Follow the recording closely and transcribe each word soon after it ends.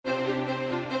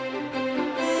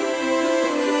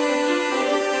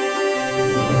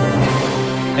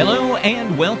Hello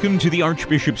and welcome to the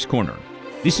Archbishop's Corner.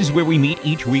 This is where we meet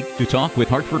each week to talk with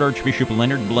Hartford Archbishop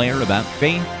Leonard Blair about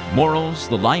faith, morals,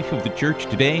 the life of the church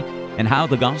today, and how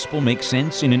the gospel makes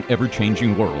sense in an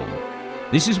ever-changing world.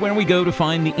 This is where we go to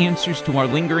find the answers to our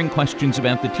lingering questions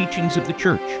about the teachings of the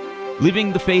church,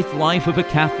 living the faith life of a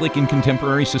Catholic in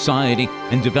contemporary society,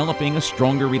 and developing a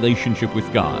stronger relationship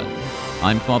with God.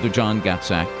 I'm Father John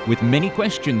Gatsak, with many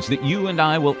questions that you and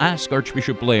I will ask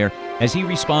Archbishop Blair as he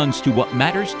responds to what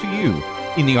matters to you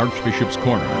in the Archbishop's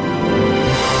Corner.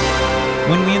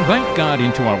 When we invite God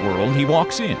into our world, he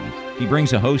walks in. He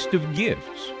brings a host of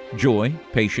gifts: joy,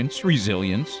 patience,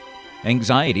 resilience.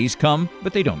 Anxieties come,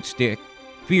 but they don't stick.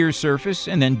 Fears surface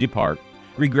and then depart.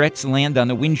 Regrets land on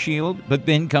the windshield, but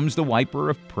then comes the wiper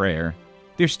of prayer.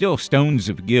 They're still stones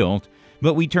of guilt,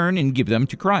 but we turn and give them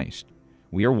to Christ.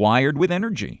 We are wired with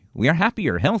energy. We are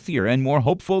happier, healthier, and more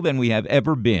hopeful than we have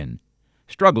ever been.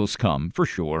 Struggles come, for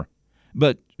sure,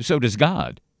 but so does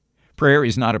God. Prayer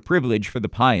is not a privilege for the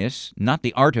pious, not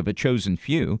the art of a chosen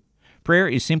few. Prayer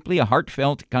is simply a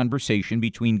heartfelt conversation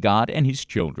between God and his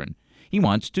children. He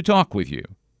wants to talk with you.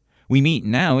 We meet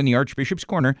now in the Archbishop's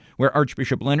Corner, where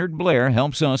Archbishop Leonard Blair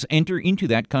helps us enter into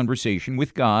that conversation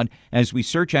with God as we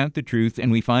search out the truth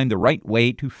and we find the right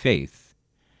way to faith.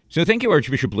 So thank you,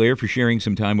 Archbishop Blair, for sharing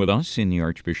some time with us in the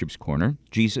Archbishop's Corner.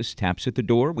 Jesus taps at the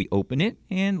door, we open it,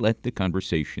 and let the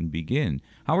conversation begin.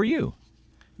 How are you?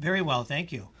 Very well,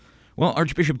 thank you. Well,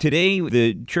 Archbishop, today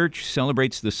the Church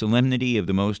celebrates the solemnity of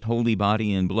the most holy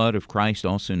body and blood of Christ,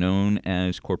 also known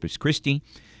as Corpus Christi.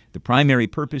 The primary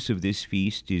purpose of this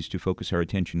feast is to focus our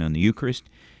attention on the Eucharist.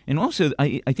 And also,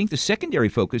 I think the secondary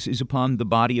focus is upon the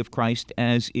body of Christ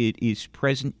as it is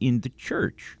present in the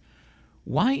Church.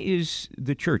 Why is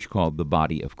the Church called the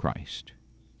body of Christ?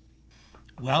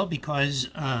 Well,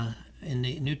 because in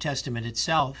the New Testament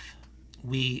itself,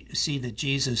 we see that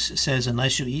Jesus says,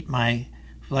 unless you eat my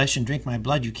flesh and drink my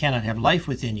blood, you cannot have life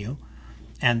within you.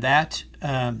 And that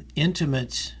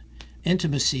intimacy,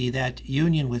 that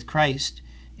union with Christ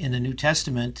in the New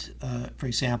Testament, for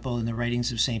example, in the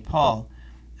writings of St. Paul,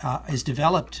 is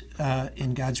developed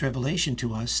in God's revelation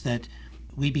to us, that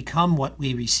we become what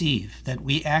we receive, that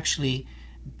we actually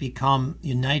become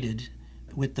united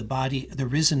with the body, the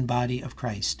risen body of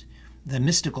Christ, the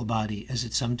mystical body, as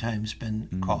it's sometimes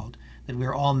been called, that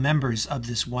we're all members of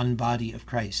this one body of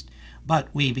Christ. But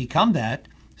we become that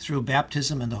through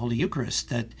baptism and the Holy Eucharist,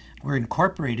 that we're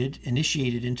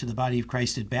initiated into the body of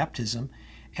Christ at baptism,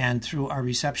 and through our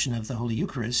reception of the Holy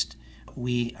Eucharist,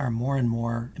 we are more and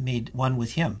more made one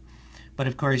with him. But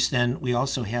of course, then we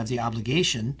also have the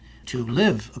obligation to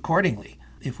live accordingly.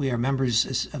 If we are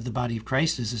members of the body of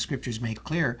Christ, as the Scriptures make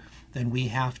clear, then we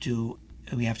have to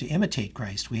imitate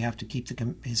Christ. We have to keep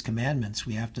his commandments.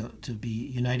 We have to be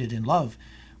united in love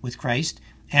with Christ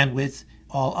and with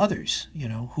all others,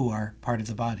 who are part of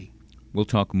the body. We'll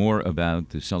talk more about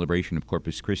the celebration of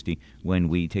Corpus Christi when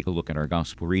we take a look at our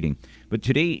gospel reading. But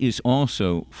today is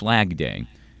also Flag Day,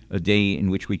 a day in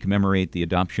which we commemorate the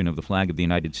adoption of the flag of the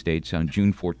United States on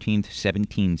June 14th,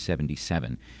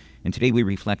 1777. And today we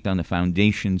reflect on the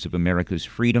foundations of America's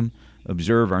freedom,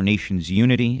 observe our nation's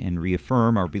unity, and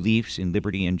reaffirm our beliefs in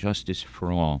liberty and justice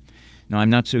for all. Now, I'm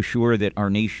not so sure that our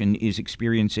nation is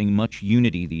experiencing much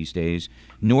unity these days,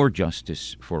 nor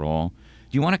justice for all.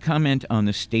 Do you want to comment on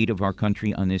the state of our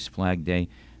country on this Flag Day?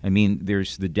 I mean,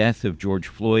 there's the death of George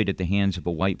Floyd at the hands of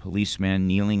a white policeman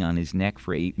kneeling on his neck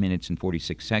for 8 minutes and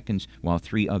 46 seconds while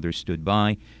 3 others stood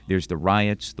by. There's the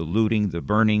riots, the looting, the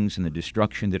burnings, and the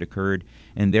destruction that occurred.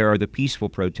 And there are the peaceful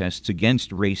protests against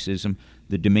racism,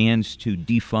 the demands to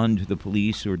defund the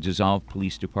police or dissolve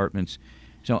police departments.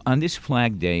 So on this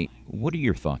Flag Day, what are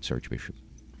your thoughts, Archbishop?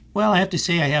 Well, I have to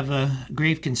say I have a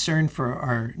grave concern for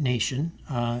our nation,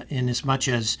 in as much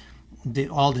as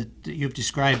all that you've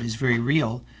described is very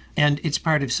real, and it's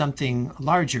part of something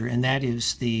larger, and that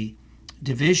is the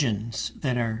divisions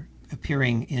that are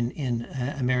appearing in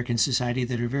American society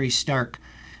that are very stark,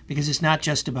 because it's not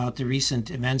just about the recent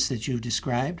events that you've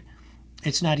described.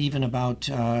 It's not even about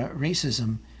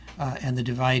racism and the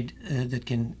divide that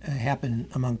can happen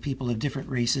among people of different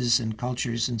races and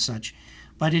cultures and such,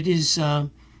 but it is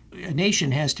a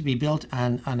nation has to be built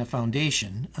on a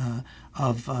foundation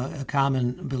of a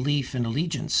common belief and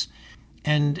allegiance.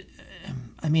 And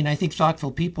I think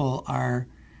thoughtful people are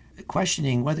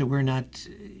questioning whether we're not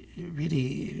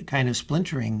really kind of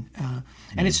splintering.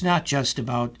 And it's not just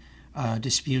about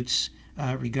disputes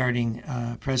regarding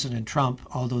President Trump,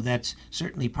 although that's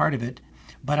certainly part of it.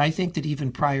 But I think that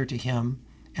even prior to him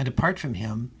and apart from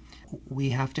him, we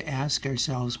have to ask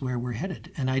ourselves where we're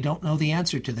headed. And I don't know the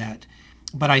answer to that.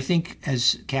 But I think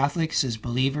as Catholics, as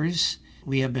believers,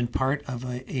 We have been part of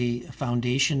a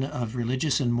foundation of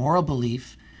religious and moral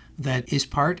belief that is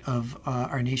part of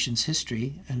our nation's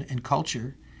history and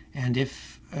culture. And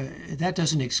if that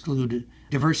doesn't exclude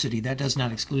diversity, that does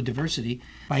not exclude diversity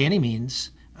by any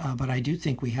means. But I do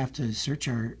think we have to search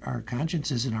our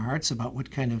consciences and our hearts about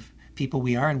what kind of people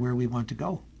we are and where we want to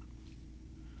go.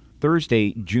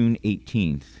 Thursday, June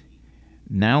 18th.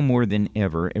 Now more than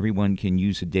ever, everyone can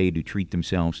use a day to treat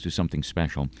themselves to something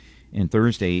special. And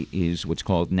Thursday is what's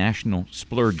called National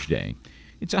Splurge Day.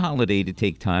 It's a holiday to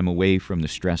take time away from the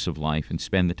stress of life and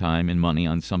spend the time and money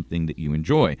on something that you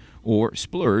enjoy, or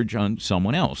splurge on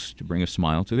someone else to bring a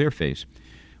smile to their face.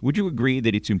 Would you agree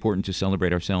that it's important to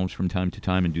celebrate ourselves from time to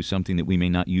time and do something that we may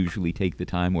not usually take the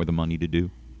time or the money to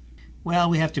do? Well,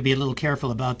 we have to be a little careful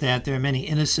about that. There are many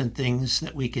innocent things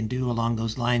that we can do along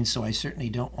those lines, so I certainly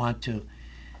don't want to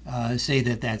say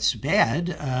that that's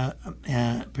bad,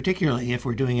 particularly if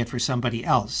we're doing it for somebody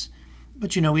else.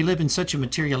 But, we live in such a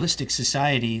materialistic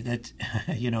society that,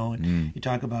 you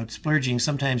talk about splurging,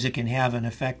 sometimes it can have an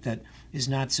effect that is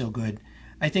not so good.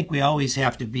 I think we always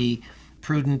have to be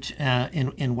prudent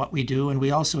in what we do, and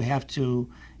we also have to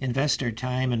invest our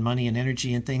time and money and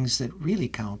energy in things that really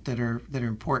count, that are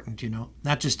important,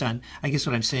 not just on, I guess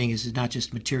what I'm saying is not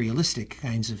just materialistic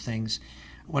kinds of things.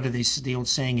 What are the old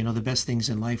saying, the best things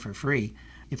in life are free.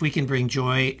 If we can bring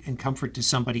joy and comfort to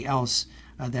somebody else,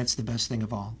 that's the best thing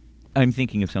of all. I'm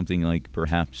thinking of something like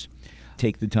perhaps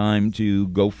take the time to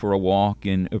go for a walk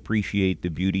and appreciate the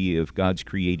beauty of God's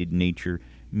created nature,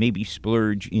 maybe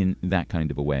splurge in that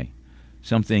kind of a way.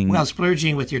 Something. Well,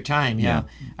 splurging with your time, yeah.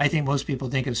 I think most people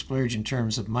think of splurge in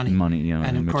terms of money.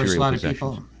 And of course, a lot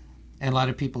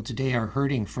of people today are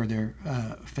hurting for their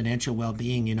financial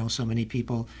well-being. So many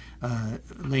people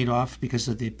laid off because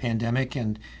of the pandemic,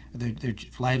 and their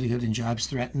livelihood and jobs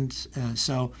threatened. I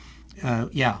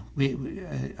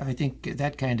think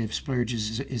that kind of splurge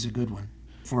is a good one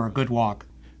for a good walk.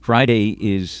 Friday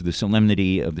is the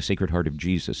Solemnity of the Sacred Heart of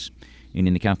Jesus. And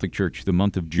in the Catholic Church, the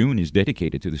month of June is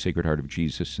dedicated to the Sacred Heart of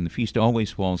Jesus, and the feast always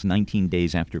falls 19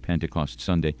 days after Pentecost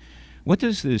Sunday. What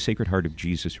does the Sacred Heart of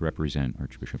Jesus represent,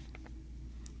 Archbishop?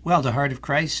 Well, the heart of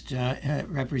Christ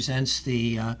represents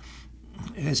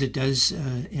as it does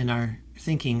in our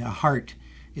thinking, a heart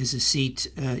is a seat,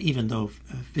 even though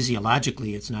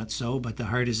physiologically it's not so, but the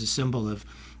heart is a symbol of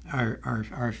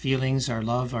our feelings, our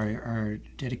love, our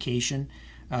dedication.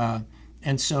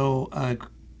 And so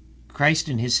Christ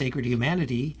in his sacred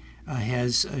humanity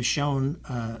has shown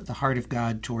the heart of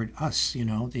God toward us,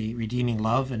 the redeeming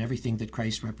love and everything that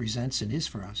Christ represents and is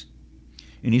for us.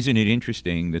 And isn't it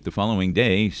interesting that the following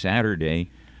day, Saturday,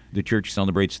 the Church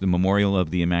celebrates the memorial of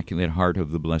the Immaculate Heart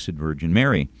of the Blessed Virgin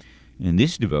Mary. And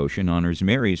this devotion honors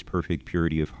Mary's perfect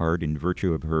purity of heart in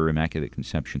virtue of her Immaculate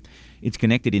Conception. It's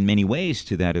connected in many ways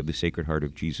to that of the Sacred Heart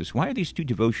of Jesus. Why are these two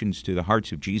devotions to the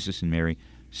hearts of Jesus and Mary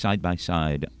side by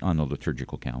side on the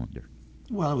liturgical calendar?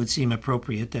 Well, it would seem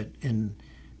appropriate that in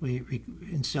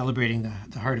celebrating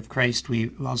the heart of Christ,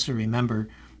 we also remember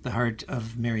the heart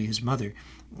of Mary, his mother,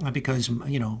 because,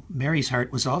 Mary's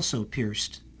heart was also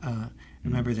pierced.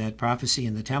 Remember that prophecy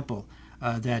in the temple,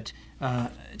 that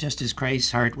just as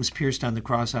Christ's heart was pierced on the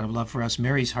cross out of love for us,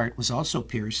 Mary's heart was also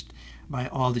pierced by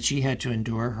all that she had to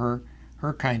endure,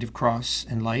 her kind of cross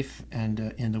in life and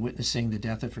in the witnessing the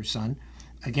death of her son.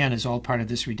 Again, is all part of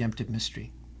this redemptive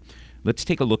mystery. Let's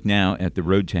take a look now at the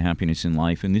road to happiness in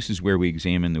life, and this is where we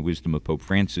examine the wisdom of Pope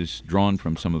Francis, drawn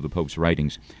from some of the Pope's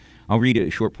writings. I'll read a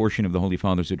short portion of the Holy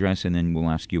Father's address, and then we'll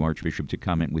ask you, Archbishop, to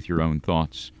comment with your own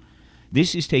thoughts.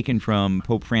 This is taken from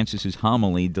Pope Francis's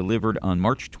homily delivered on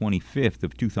March 25th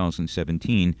of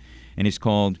 2017, and is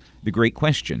called The Great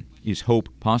Question, Is Hope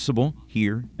Possible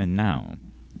Here and Now?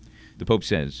 The Pope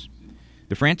says,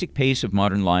 "The frantic pace of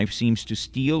modern life seems to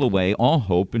steal away all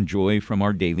hope and joy from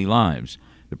our daily lives.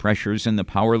 The pressures and the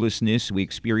powerlessness we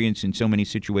experience in so many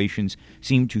situations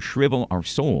seem to shrivel our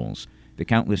souls. The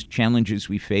countless challenges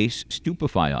we face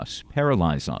stupefy us,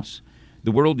 paralyze us.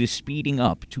 The world is speeding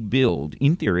up to build,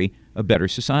 in theory, a better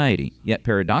society. Yet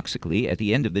paradoxically, at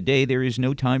the end of the day, there is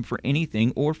no time for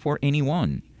anything or for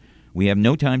anyone. We have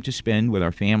no time to spend with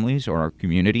our families or our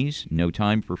communities, no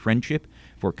time for friendship,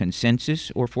 for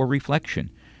consensus, or for reflection.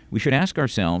 We should ask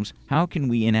ourselves, how can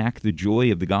we enact the joy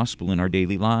of the gospel in our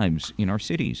daily lives, in our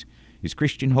cities? Is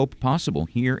Christian hope possible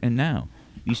here and now?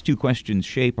 These two questions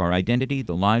shape our identity,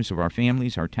 the lives of our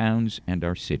families, our towns, and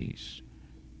our cities."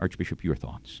 Archbishop, your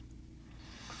thoughts?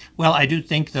 Well, I do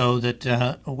think, though,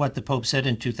 that what the Pope said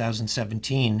in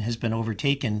 2017 has been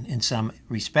overtaken in some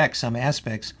respects, some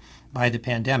aspects, by the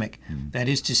pandemic. That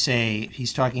is to say,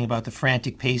 he's talking about the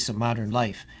frantic pace of modern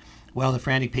life. well, the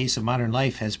frantic pace of modern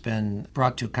life has been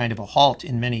brought to kind of a halt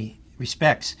in many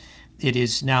respects. It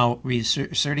is now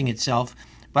reasserting itself,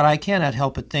 but I cannot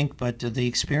help but think the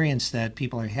experience that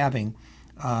people are having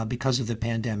because of the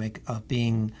pandemic of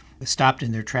being stopped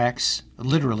in their tracks,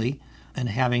 literally, and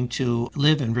having to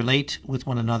live and relate with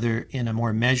one another in a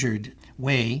more measured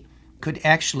way could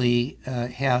actually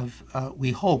have,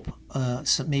 we hope,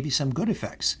 maybe some good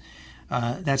effects.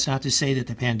 That's not to say that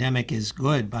the pandemic is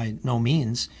good, by no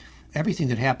means. Everything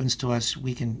that happens to us,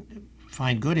 we can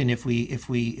find good in if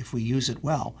we use it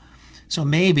well. So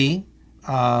maybe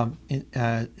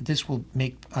this will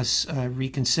make us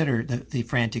reconsider the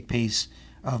frantic pace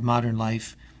of modern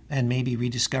life and maybe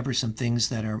rediscover some things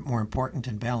that are more important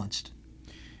and balanced.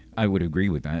 I would agree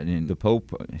with that. And the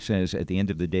Pope says at the end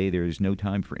of the day, there is no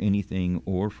time for anything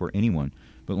or for anyone.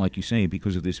 But like you say,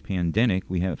 because of this pandemic,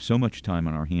 we have so much time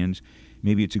on our hands.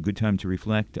 Maybe it's a good time to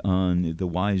reflect on the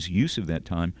wise use of that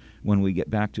time when we get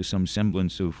back to some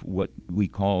semblance of what we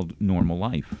called normal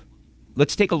life.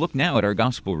 Let's take a look now at our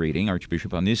gospel reading,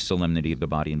 Archbishop, on this solemnity of the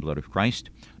body and blood of Christ.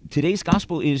 Today's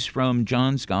gospel is from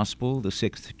John's Gospel, the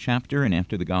 6th chapter, and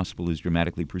after the gospel is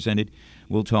dramatically presented,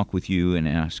 we'll talk with you and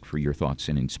ask for your thoughts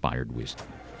and inspired wisdom.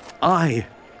 I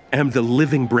am the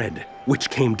living bread which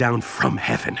came down from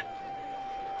heaven.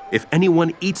 If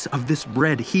anyone eats of this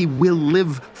bread, he will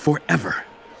live forever.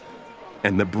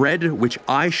 And the bread which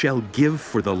I shall give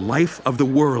for the life of the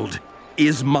world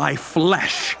is my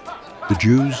flesh. The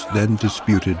Jews then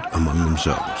disputed among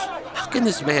themselves. How can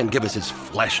this man give us his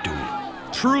flesh to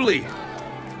eat? Truly,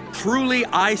 truly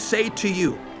I say to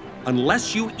you,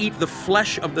 unless you eat the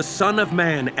flesh of the Son of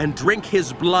Man and drink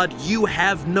his blood, you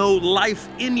have no life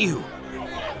in you.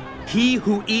 He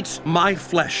who eats my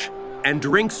flesh and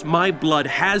drinks my blood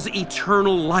has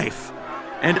eternal life,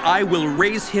 and I will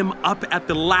raise him up at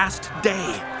the last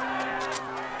day.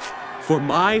 For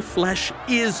my flesh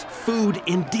is food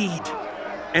indeed,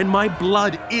 and my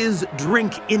blood is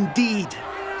drink indeed.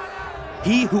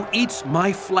 He who eats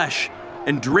my flesh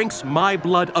and drinks my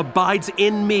blood abides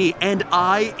in me, and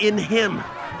I in him.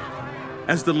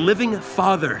 As the living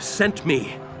Father sent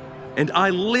me, and I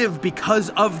live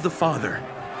because of the Father,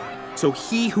 so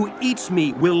he who eats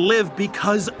me will live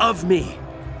because of me.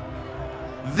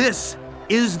 This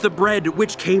is the bread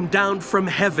which came down from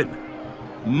heaven,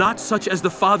 not such as the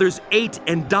fathers ate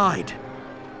and died.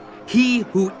 He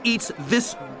who eats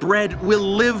this bread will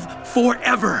live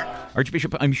forever.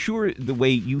 Archbishop, I'm sure the way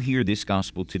you hear this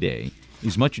gospel today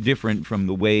is much different from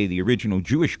the way the original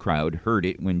Jewish crowd heard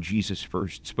it when Jesus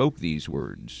first spoke these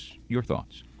words. Your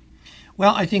thoughts?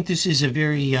 Well, I think this is a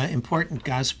very important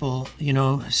gospel. You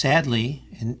know, sadly,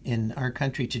 in our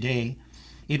country today,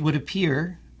 it would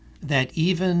appear that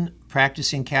even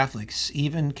practicing Catholics,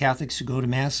 even Catholics who go to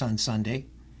Mass on Sunday,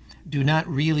 do not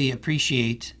really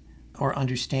appreciate or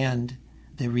understand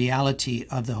the reality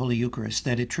of the Holy Eucharist,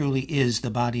 that it truly is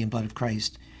the body and blood of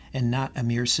Christ and not a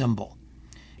mere symbol.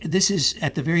 This is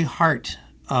at the very heart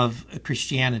of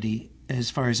Christianity, as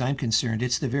far as I'm concerned.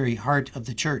 It's the very heart of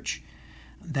the Church,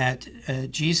 that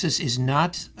Jesus is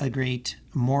not a great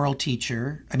moral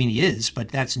teacher. I mean, he is, but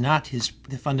that's not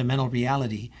the fundamental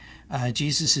reality.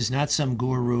 Jesus is not some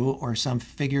guru or some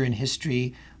figure in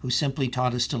history who simply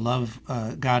taught us to love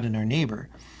God and our neighbor.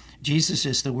 Jesus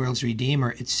is the world's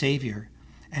Redeemer, its Savior,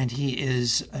 and he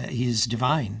is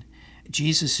divine.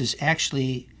 Jesus has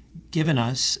actually given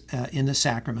us in the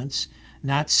sacraments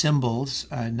not symbols,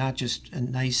 not just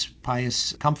nice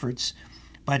pious comforts,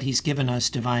 but he's given us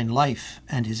divine life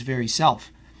and his very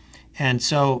self. And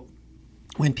so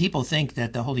when people think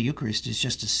that the Holy Eucharist is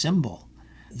just a symbol,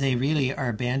 they really are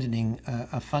abandoning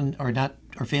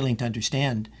or failing to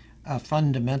understand a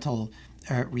fundamental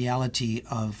reality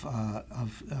of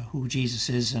who Jesus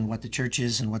is and what the Church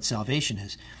is and what salvation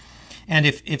is. And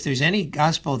if there's any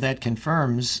gospel that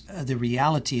confirms the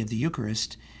reality of the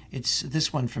Eucharist, it's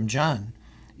this one from John.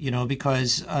 You know,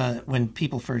 because when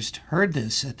people first heard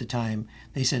this at the time,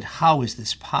 they said, how is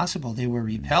this possible? They were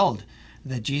repelled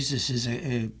that Jesus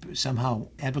is somehow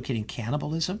advocating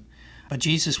cannibalism. But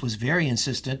Jesus was very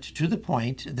insistent, to the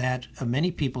point that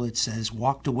many people, it says,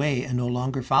 walked away and no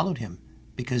longer followed him.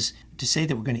 Because to say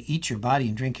that we're going to eat your body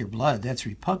and drink your blood, that's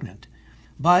repugnant.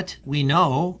 But we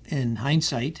know, in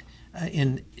hindsight,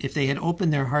 if they had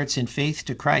opened their hearts in faith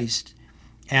to Christ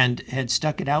and had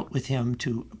stuck it out with him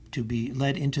to be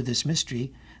led into this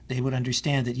mystery, they would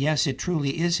understand that, yes, it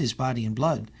truly is his body and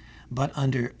blood, but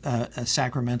under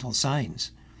sacramental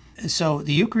signs. So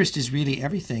the Eucharist is really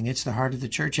everything. It's the heart of the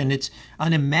Church, and it's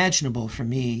unimaginable for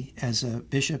me as a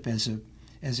bishop, as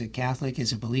a Catholic,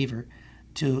 as a believer,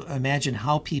 to imagine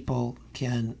how people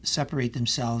can separate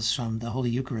themselves from the Holy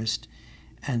Eucharist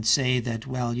and say that,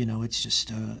 well, it's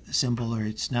just a symbol or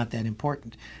it's not that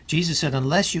important. Jesus said,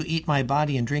 unless you eat my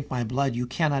body and drink my blood, you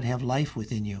cannot have life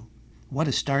within you. What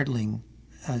a startling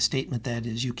statement that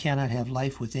is. You cannot have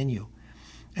life within you.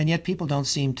 And yet people don't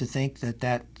seem to think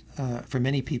that for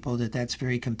many people, that's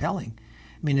very compelling.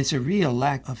 I mean, it's a real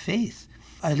lack of faith,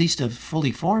 at least of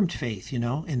fully formed faith,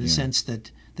 in the sense that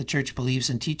the church believes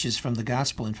and teaches from the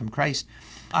gospel and from Christ.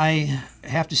 I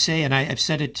have to say, and I've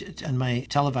said it on my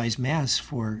televised Mass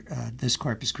for this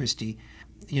Corpus Christi,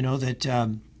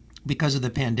 that because of the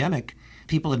pandemic,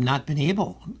 people have not been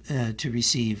able to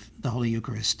receive the Holy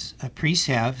Eucharist. Priests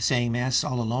have, saying Mass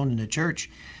all alone in a church.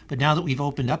 But now that we've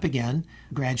opened up again,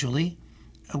 gradually,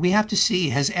 we have to see,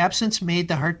 has absence made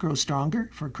the heart grow stronger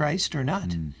for Christ or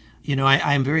not?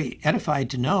 I'm very edified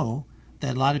to know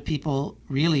that a lot of people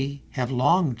really have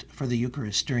longed for the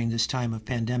Eucharist during this time of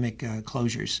pandemic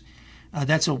closures.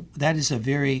 That is a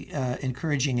very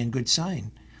encouraging and good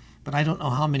sign. But I don't know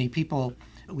how many people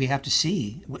we have to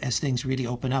see as things really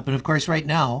open up. And of course, right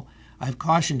now, I've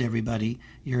cautioned everybody,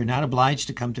 you're not obliged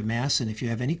to come to Mass, and if you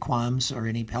have any qualms or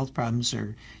any health problems,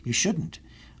 you shouldn't.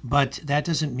 But that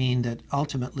doesn't mean that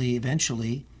ultimately,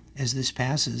 eventually, as this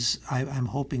passes, I'm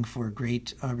hoping for a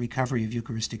great recovery of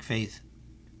Eucharistic faith.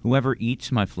 Whoever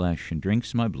eats my flesh and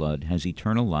drinks my blood has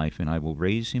eternal life, and I will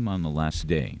raise him on the last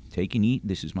day. Take and eat,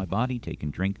 this is my body. Take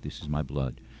and drink, this is my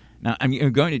blood. Now,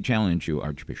 I'm going to challenge you,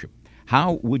 Archbishop.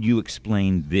 How would you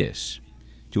explain this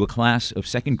to a class of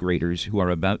second graders who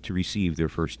are about to receive their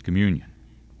first communion?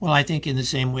 Well, I think in the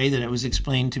same way that it was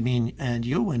explained to me and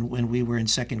you when we were in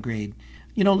second grade.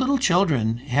 Little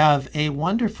children have a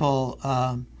wonderful...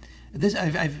 This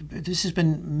has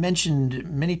been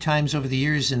mentioned many times over the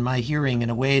years in my hearing in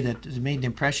a way that has made an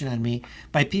impression on me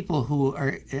by people who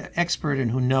are expert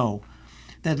and who know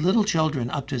that little children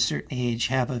up to a certain age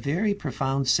have a very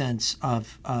profound sense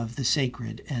of the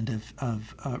sacred and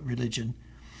of religion.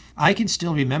 I can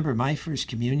still remember my first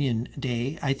communion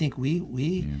day. I think we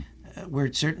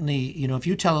were certainly, if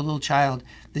you tell a little child,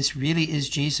 this really is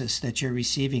Jesus that you're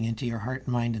receiving into your heart,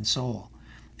 mind, and soul,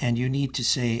 and you need to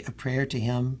say a prayer to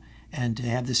him and to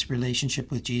have this relationship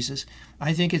with Jesus,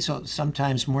 I think it's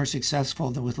sometimes more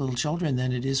successful with little children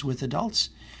than it is with adults.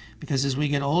 Because as we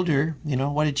get older,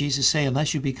 what did Jesus say?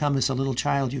 Unless you become as a little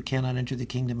child, you cannot enter the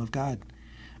kingdom of God.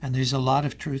 And there's a lot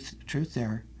of truth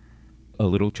there. A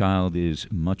little child is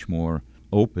much more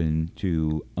open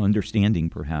to understanding,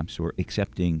 perhaps, or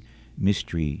accepting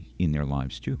mystery in their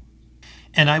lives, too.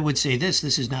 And I would say this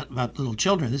is not about little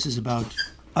children. This is about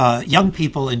young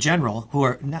people in general who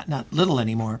are not little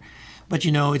anymore. But,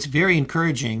 it's very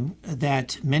encouraging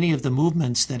that many of the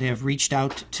movements that have reached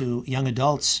out to young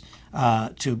adults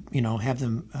to, have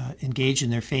them engage in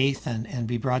their faith and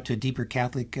be brought to a deeper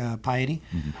Catholic piety,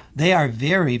 they are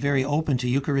very, very open to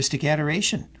Eucharistic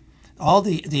adoration. All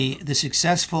the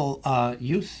successful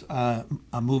youth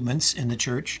movements in the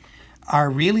Church are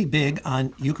really big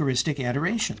on Eucharistic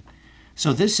adoration.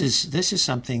 So this is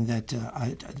something that,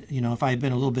 if I had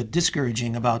been a little bit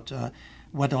discouraging about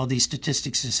what all these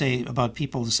statistics say about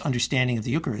people's understanding of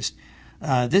the Eucharist,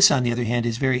 this, on the other hand,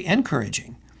 is very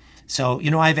encouraging. So,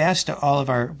 I've asked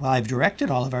I've directed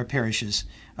all of our parishes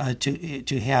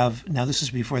to have, now this is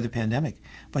before the pandemic,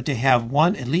 but to have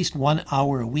at least 1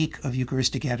 hour a week of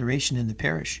Eucharistic adoration in the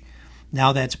parish.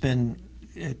 Now that's been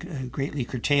greatly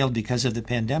curtailed because of the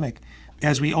pandemic.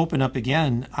 As we open up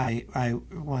again, I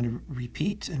want to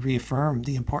repeat and reaffirm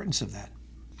the importance of that.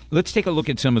 Let's take a look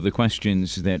at some of the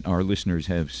questions that our listeners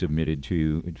have submitted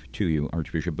to you,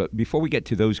 Archbishop. But before we get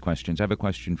to those questions, I have a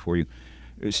question for you.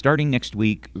 Starting next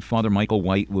week, Father Michael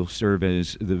White will serve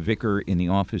as the vicar in the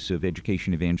Office of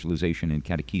Education, Evangelization, and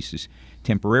Catechesis,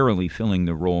 temporarily filling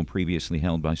the role previously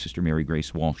held by Sister Mary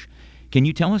Grace Walsh. Can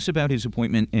you tell us about his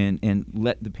appointment and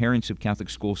let the parents of Catholic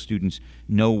school students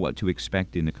know what to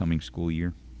expect in the coming school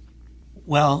year?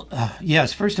 Well,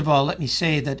 yes. First of all, let me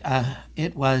say that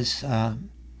it was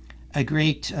a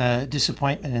great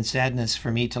disappointment and sadness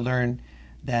for me to learn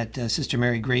that Sister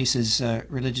Mary Grace's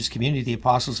religious community, the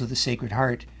Apostles of the Sacred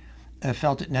Heart,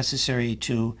 felt it necessary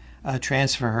to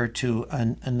transfer her to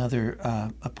another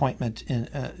appointment in,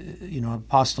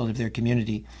 apostolate of their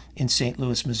community in St.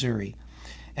 Louis, Missouri.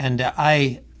 And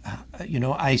I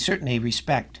certainly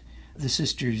respect the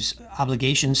sisters'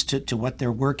 obligations to what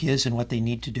their work is and what they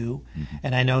need to do. Mm-hmm.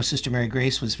 And I know Sister Mary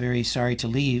Grace was very sorry to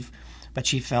leave, but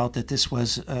she felt that this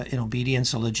was, in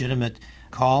obedience, a legitimate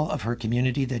call of her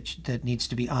community that needs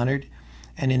to be honored.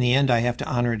 And in the end, I have to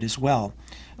honor it as well.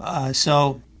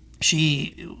 So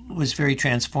she was very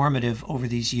transformative over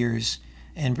these years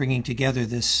and bringing together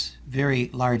this very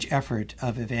large effort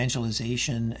of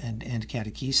evangelization and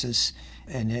catechesis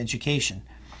and education.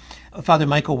 Father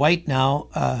Michael White now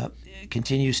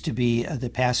continues to be the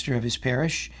pastor of his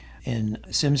parish in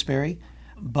Simsbury,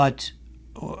 but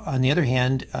on the other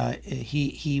hand,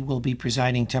 he will be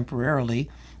presiding temporarily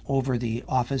over the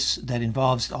office that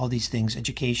involves all these things: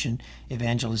 education,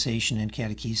 evangelization, and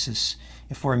catechesis,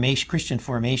 Christian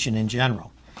formation in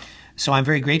general. So I'm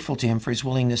very grateful to him for his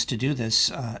willingness to do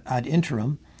this ad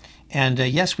interim. And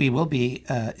yes, we will be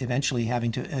eventually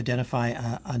having to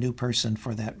identify a new person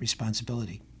for that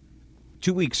responsibility.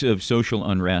 2 weeks of social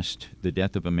unrest, the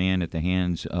death of a man at the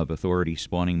hands of authorities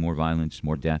spawning more violence,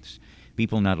 more deaths,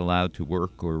 people not allowed to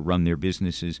work or run their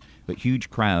businesses, but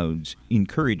huge crowds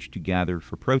encouraged to gather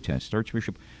for protest.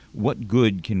 Archbishop, what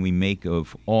good can we make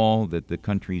of all that the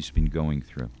country's been going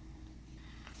through?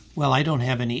 Well, I don't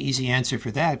have any easy answer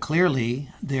for that. Clearly,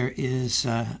 there is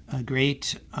a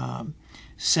great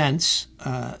sense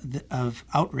of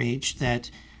outrage that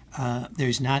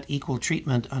there's not equal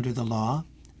treatment under the law,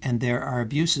 and there are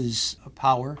abuses of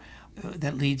power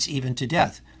that leads even to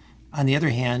death. On the other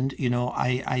hand,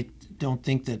 I don't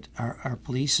think that our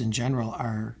police in general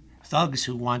are thugs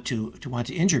who want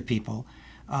to injure people,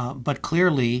 but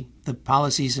clearly the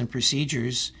policies and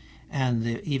procedures and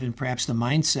even perhaps the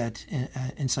mindset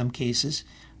in some cases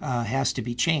has to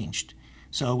be changed.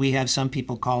 So we have some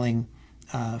people calling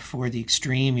for the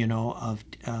extreme,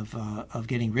 of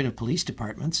getting rid of police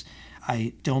departments.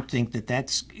 I don't think that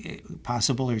that's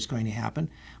possible or is going to happen.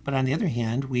 But on the other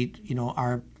hand,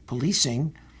 our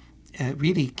policing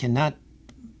really cannot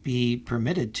be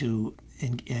permitted to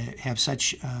have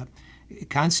such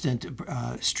constant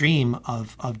stream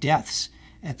of deaths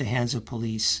at the hands of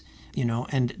police,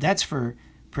 and that's for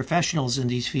professionals in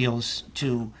these fields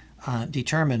to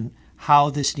determine how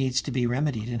this needs to be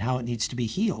remedied and how it needs to be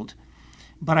healed.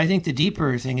 But I think the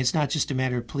deeper thing is not just a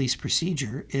matter of police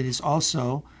procedure, it is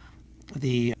also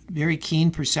the very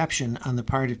keen perception on the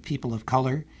part of people of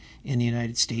color in the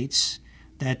United States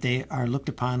that they are looked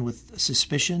upon with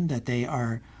suspicion, that they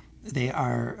are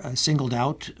singled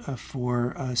out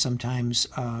for sometimes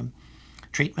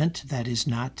treatment that is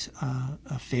not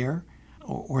fair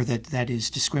or that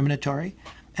is discriminatory.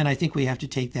 And I think we have to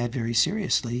take that very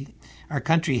seriously. Our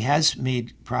country has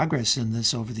made progress in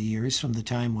this over the years from the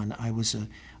time when I was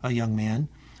a young man,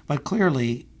 but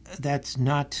clearly that's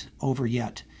not over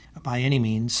yet by any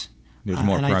means. There's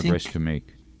more progress to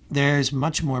make. There's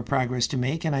much more progress to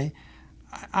make, and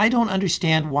I don't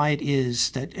understand why it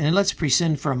is that, and let's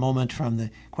prescind for a moment from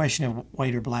the question of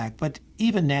white or black, but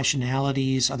even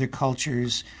nationalities, other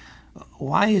cultures,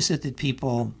 why is it that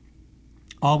people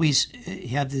always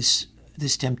have this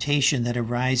temptation that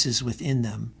arises within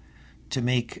them to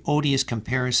make odious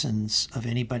comparisons of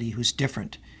anybody who's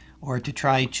different, or to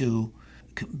try to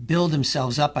build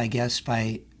themselves up, I guess,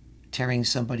 by tearing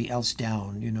somebody else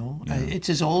down, Yeah. It's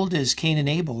as old as Cain and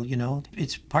Abel,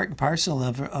 It's part and parcel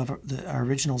of our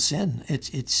original sin.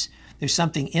 There's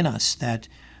something in us that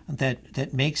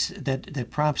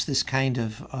prompts this kind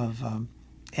of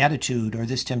attitude or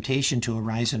this temptation to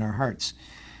arise in our hearts.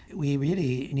 We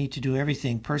really need to do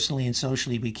everything personally and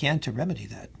socially we can to remedy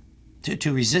that,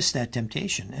 to resist that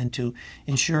temptation, and to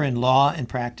ensure in law and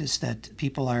practice that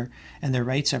people and their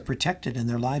rights are protected and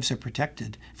their lives are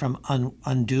protected from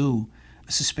undue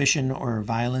suspicion or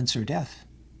violence or death.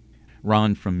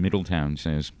 Ron from Middletown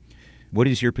says, what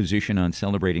is your position on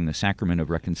celebrating the sacrament of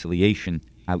reconciliation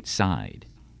outside?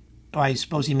 Oh, I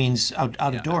suppose he means out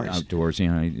of doors. Outdoors,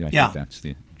 yeah. I think that's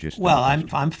the gist. Well,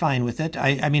 I'm fine with it.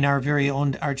 I mean, our very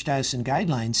own archdiocesan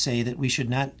guidelines say that we should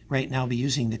not right now be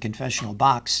using the confessional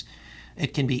box.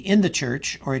 It can be in the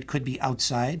church or it could be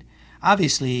outside.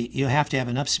 Obviously, you have to have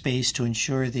enough space to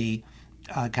ensure the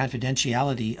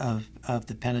confidentiality of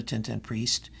the penitent and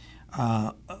priest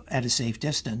at a safe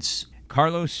distance.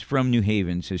 Carlos from New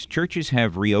Haven says, churches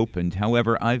have reopened.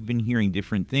 However, I've been hearing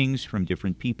different things from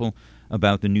different people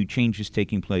about the new changes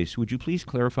taking place. Would you please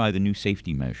clarify the new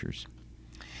safety measures?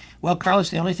 Well, Carlos,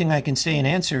 the only thing I can say in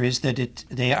answer is that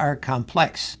they are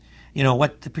complex.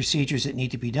 What the procedures that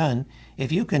need to be done.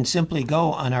 If you can simply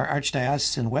go on our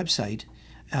archdiocesan website,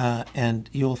 and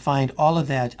you'll find all of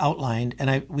that outlined.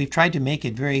 And we've tried to make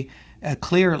it very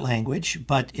clear language,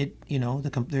 but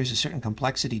there's a certain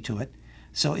complexity to it.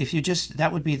 So if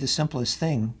that would be the simplest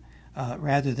thing,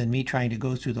 rather than me trying to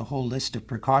go through the whole list of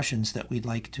precautions that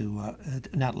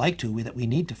that we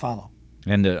need to follow.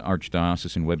 And the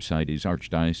archdiocesan website is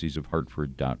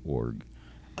archdioceseofhartford.org.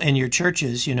 In your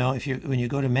churches, when you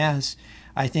go to Mass,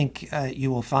 I think you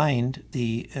will find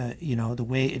the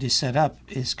way it is set up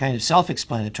is kind of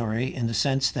self-explanatory in the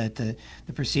sense that the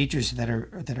procedures that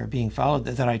are being followed,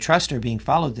 that I trust are being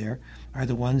followed there, are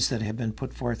the ones that have been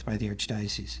put forth by the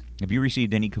Archdiocese. Have you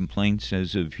received any complaints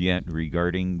as of yet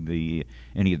regarding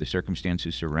any of the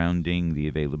circumstances surrounding the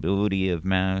availability of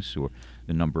Mass or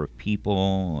the number of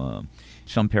people?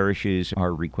 Some parishes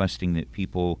are requesting that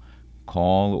people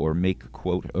call or make,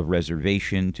 quote, a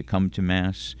reservation to come to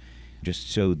Mass,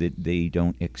 just so that they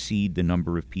don't exceed the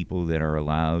number of people that are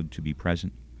allowed to be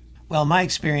present? Well, my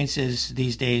experience is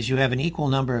these days you have an equal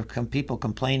number of people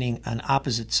complaining on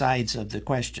opposite sides of the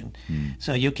question.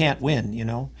 So you can't win,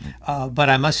 But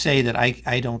I must say that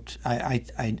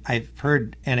I've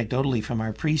heard anecdotally from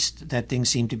our priest that things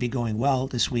seem to be going well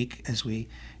this week as we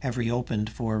have reopened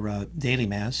for daily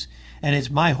Mass. And it's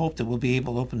my hope that we'll be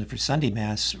able to open it for Sunday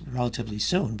Mass relatively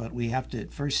soon, but we have to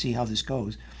first see how this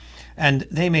goes. And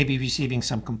they may be receiving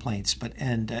some complaints,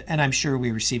 and I'm sure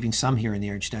we're receiving some here in the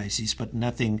Archdiocese, but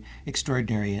nothing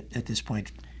extraordinary at this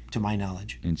point, to my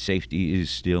knowledge. And safety is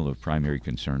still of primary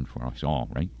concern for us all,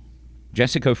 right?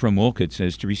 Jessica from Wolcott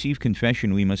says, to receive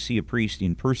confession, we must see a priest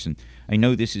in person. I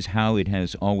know this is how it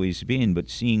has always been, but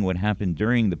seeing what happened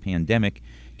during the pandemic,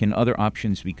 can other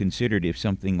options be considered if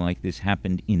something like this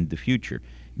happened in the future?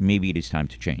 Maybe it is time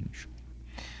to change.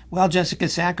 Well, Jessica,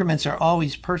 sacraments are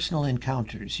always personal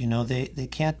encounters. They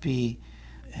can't be,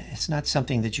 it's not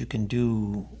something that you can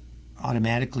do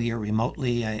automatically or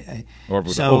remotely.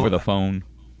 Over the phone.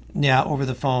 Yeah, over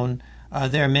the phone.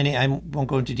 There are many, I won't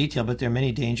go into detail, but there are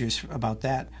many dangers about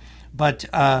that. But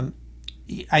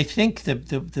I think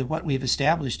the what we've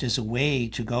established as a way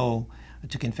to go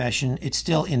to confession, it's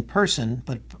still in person,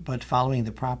 but following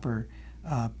the proper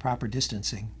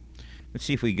distancing. Let's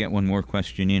see if we get one more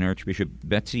question in. Archbishop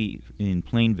Betsy in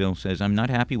Plainville says, I'm not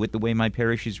happy with the way my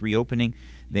parish is reopening.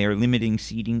 They are limiting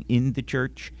seating in the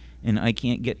church, and I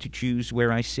can't get to choose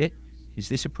where I sit. Is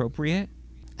this appropriate?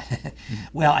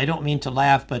 Well, I don't mean to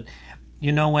laugh, but,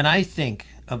 when I think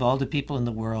of all the people in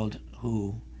the world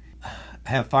who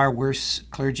have far worse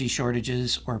clergy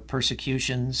shortages or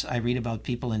persecutions, I read about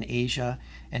people in Asia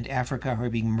and Africa who are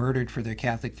being murdered for their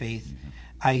Catholic faith. Mm-hmm.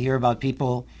 I hear about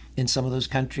people in some of those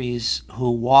countries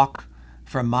who walk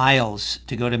for miles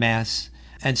to go to Mass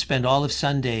and spend all of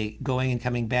Sunday going and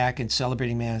coming back and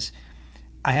celebrating Mass.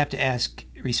 I have to ask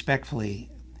respectfully,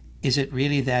 is it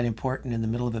really that important in the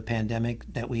middle of a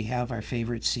pandemic that we have our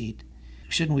favorite seat?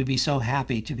 Shouldn't we be so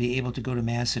happy to be able to go to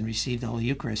Mass and receive the Holy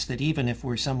Eucharist that even if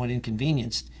we're somewhat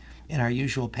inconvenienced in our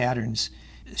usual patterns,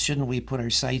 shouldn't we put our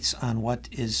sights on what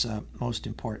is most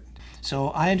important? So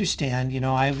I understand,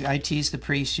 I tease the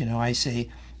priests, I say,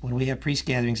 when we have priest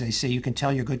gatherings, I say, you can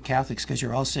tell you're good Catholics because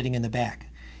you're all sitting in the back.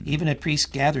 Even at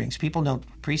priest gatherings,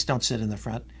 priests don't sit in the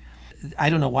front. I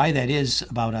don't know why that is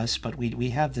about us, but we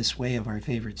have this way of our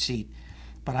favorite seat.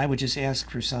 But I would just ask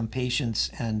for some patience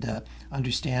and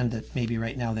understand that maybe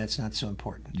right now that's not so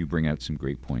important. You bring out some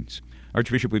great points.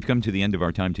 Archbishop, we've come to the end of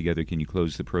our time together. Can you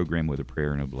close the program with a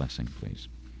prayer and a blessing, please?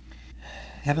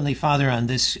 Heavenly Father, on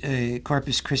this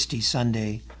Corpus Christi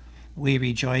Sunday, we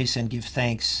rejoice and give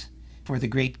thanks for the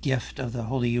great gift of the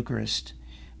Holy Eucharist,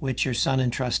 which your Son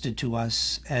entrusted to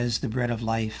us as the bread of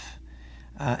life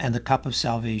and the cup of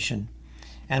salvation.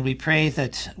 And we pray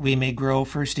that we may grow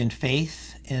first in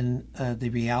faith in the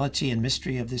reality and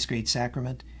mystery of this great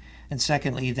sacrament, and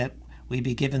secondly, that we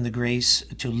be given the grace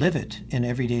to live it in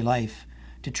everyday life,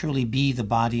 to truly be the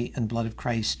body and blood of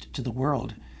Christ to the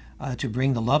world, to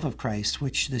bring the love of Christ,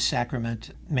 which this sacrament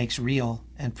makes real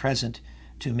and present,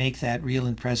 to make that real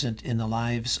and present in the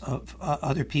lives of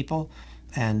other people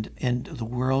and in the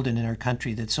world and in our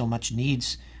country that so much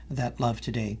needs that love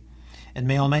today. And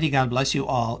may Almighty God bless you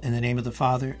all in the name of the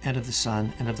Father, and of the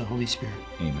Son, and of the Holy Spirit.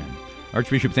 Amen.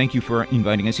 Archbishop, thank you for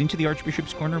inviting us into the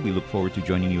Archbishop's Corner. We look forward to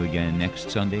joining you again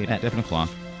next Sunday at 7 o'clock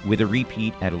with a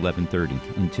repeat at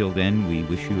 11:30. Until then, we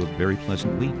wish you a very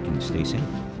pleasant week and stay safe.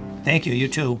 Thank you. You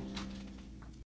too.